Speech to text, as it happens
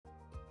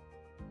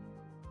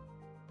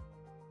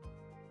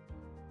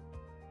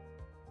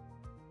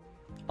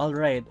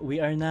Alright, we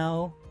are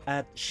now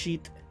at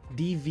sheet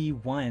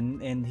DV1,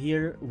 and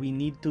here we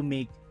need to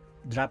make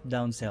drop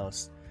down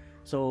cells.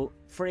 So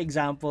for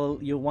example,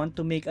 you want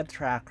to make a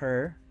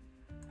tracker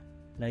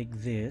like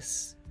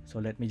this. So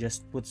let me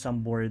just put some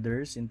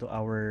borders into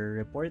our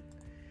report.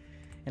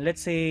 And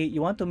let's say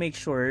you want to make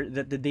sure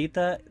that the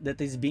data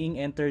that is being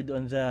entered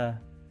on the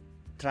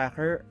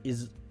tracker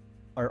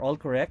are all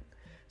correct.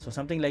 So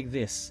something like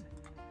this.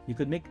 You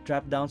could make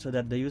drop down so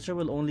that the user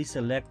will only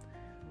select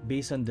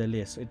based on the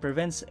list. So it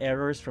prevents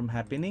errors from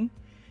happening.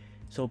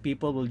 So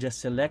people will just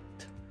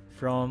select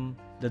from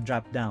the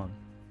drop down.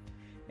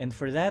 And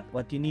for that,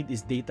 what you need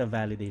is data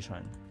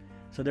validation.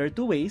 So there are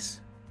two ways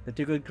that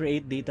you could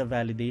create data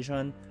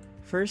validation.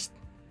 First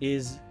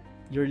is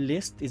your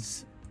list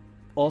is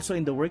also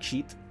in the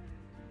worksheet.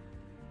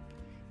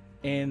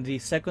 And the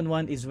second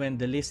one is when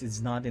the list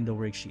is not in the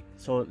worksheet.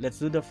 So let's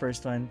do the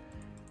first one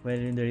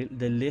when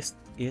the list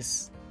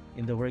is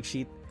in the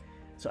worksheet.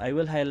 So I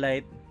will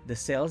highlight the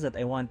cells that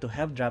I want to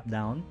have drop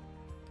down.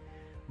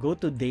 Go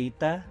to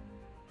data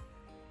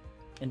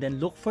and then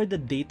look for the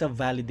data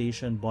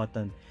validation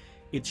button.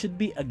 It should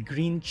be a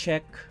green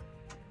check,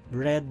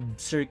 red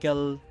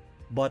circle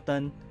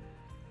button.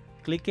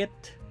 Click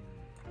it.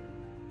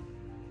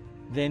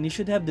 Then you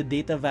should have the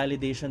data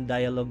validation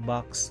dialog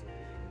box.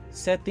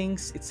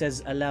 Settings, it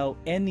says allow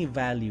any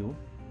value.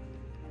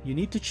 You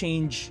need to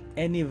change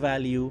any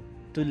value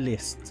to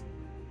list.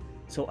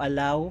 So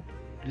allow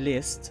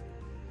list.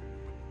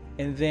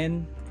 And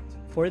then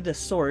for the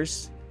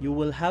source, you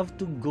will have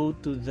to go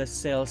to the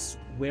cells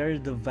where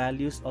the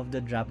values of the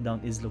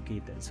dropdown is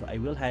located. So I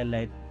will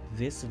highlight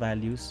these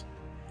values.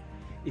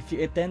 If you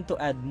intend to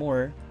add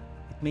more,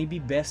 it may be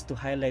best to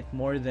highlight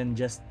more than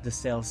just the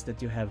cells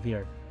that you have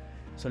here.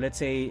 So let's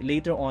say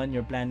later on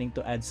you're planning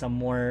to add some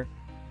more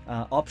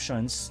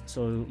options,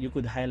 so you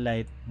could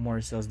highlight more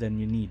cells than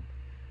you need.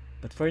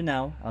 But for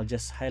now, I'll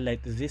just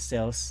highlight these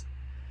cells,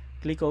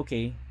 click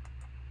OK,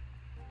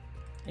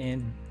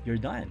 and you're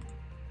done.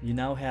 You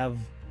now have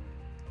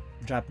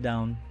drop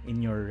down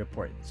in your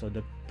report. So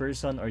the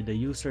person or the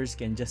users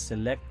can just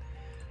select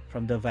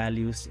from the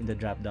values in the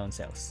drop down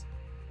cells.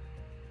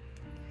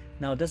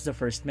 Now that's the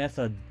first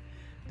method.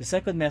 The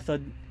second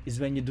method is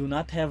when you do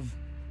not have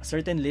a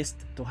certain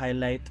list to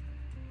highlight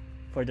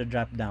for the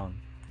drop down.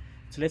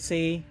 So let's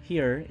say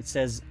here it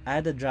says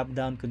add a drop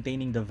down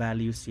containing the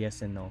values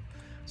yes and no.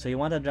 So you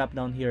want a drop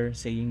down here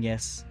saying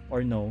yes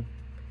or no.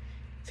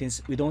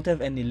 Since we don't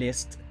have any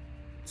list,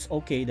 it's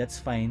okay, that's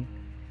fine.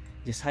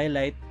 Just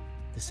highlight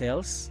the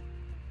cells,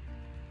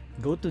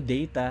 go to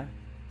data,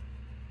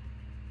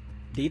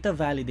 data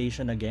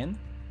validation again.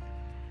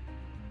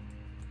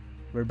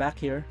 We're back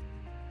here.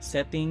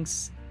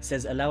 Settings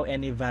says allow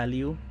any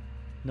value.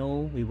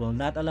 No, we will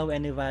not allow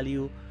any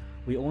value.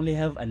 We only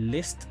have a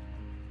list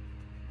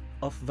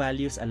of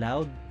values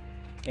allowed,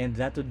 and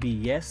that would be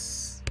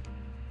yes,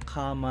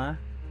 comma,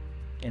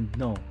 and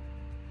no.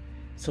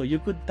 So you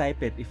could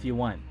type it if you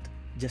want.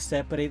 Just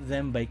separate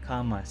them by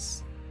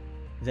commas.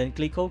 Then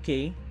click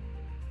OK.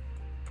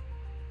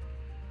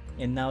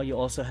 And now you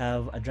also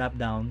have a drop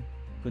down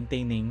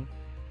containing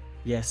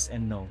yes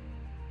and no.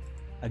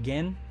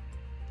 Again,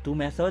 two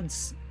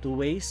methods, two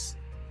ways.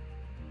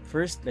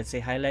 First, let's say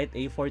highlight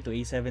A4 to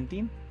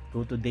A17.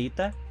 Go to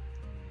data,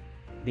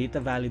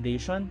 data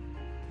validation,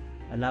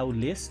 allow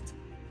list.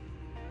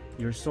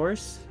 Your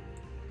source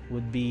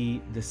would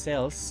be the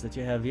cells that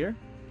you have here.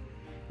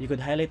 You could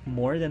highlight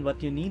more than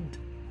what you need.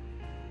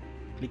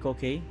 Click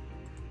OK.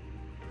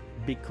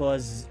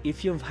 Because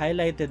if you've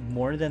highlighted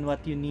more than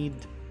what you need,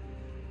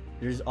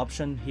 there's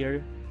option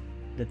here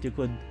that you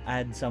could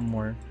add some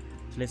more.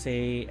 So let's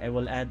say I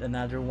will add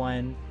another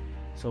one.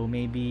 So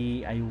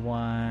maybe I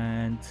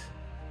want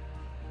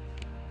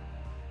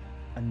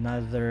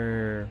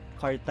another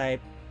car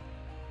type.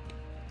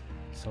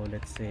 So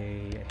let's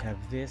say I have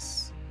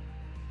this,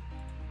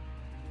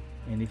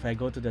 and if I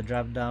go to the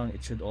drop down,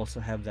 it should also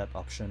have that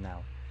option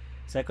now.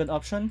 Second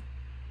option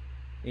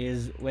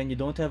is when you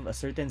don't have a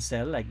certain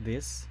cell like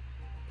this,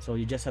 so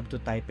you just have to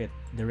type it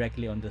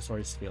directly on the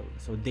source field.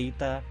 So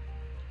data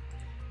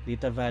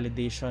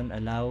validation,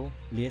 allow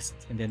list,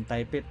 and then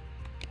type it,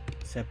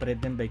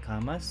 separate them by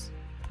commas,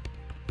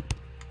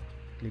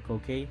 click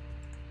OK,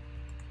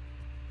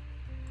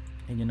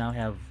 and you now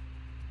have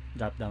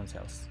drop down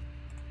cells.